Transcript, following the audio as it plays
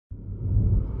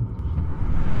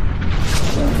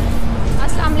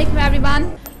Assalamualaikum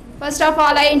everyone. First of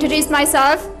all, I introduce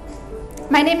myself.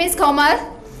 My name is Komal.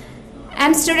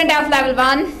 I'm student of level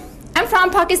 1. I'm from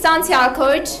Pakistan,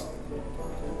 Sialkot.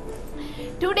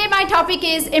 Today my topic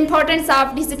is importance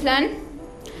of discipline.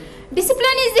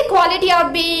 Discipline is the quality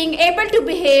of being able to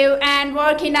behave and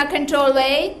work in a controlled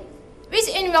way, which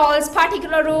involves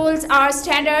particular rules or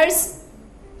standards.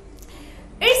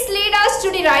 It's lead us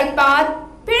to the right path.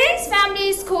 Parents,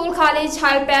 family, school, college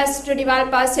help us to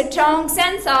develop a strong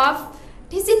sense of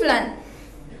discipline.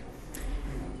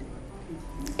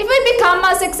 If we become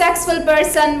a successful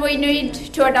person, we need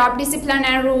to adopt discipline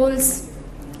and rules.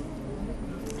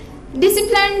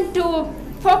 Discipline to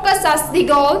focus us the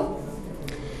goal.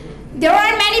 There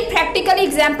are many practical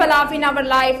examples of in our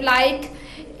life, like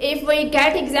if we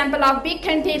get example of big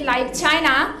country like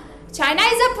China. China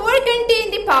is a poor country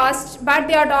in the past, but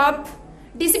they adopt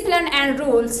discipline and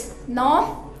rules.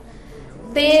 No,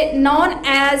 they known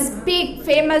as big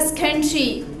famous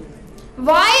country.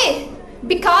 Why?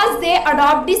 Because they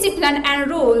adopt discipline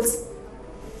and rules.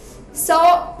 So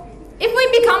if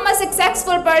we become a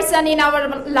successful person in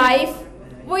our life,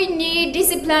 we need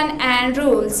discipline and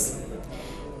rules.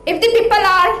 If the people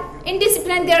are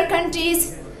indisciplined, their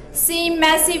countries seem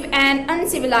massive and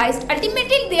uncivilized.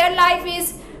 Ultimately, their life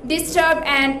is disturbed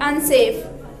and unsafe.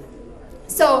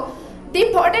 So the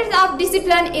importance of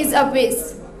discipline is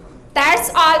obvious.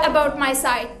 That's all about my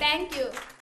side. Thank you.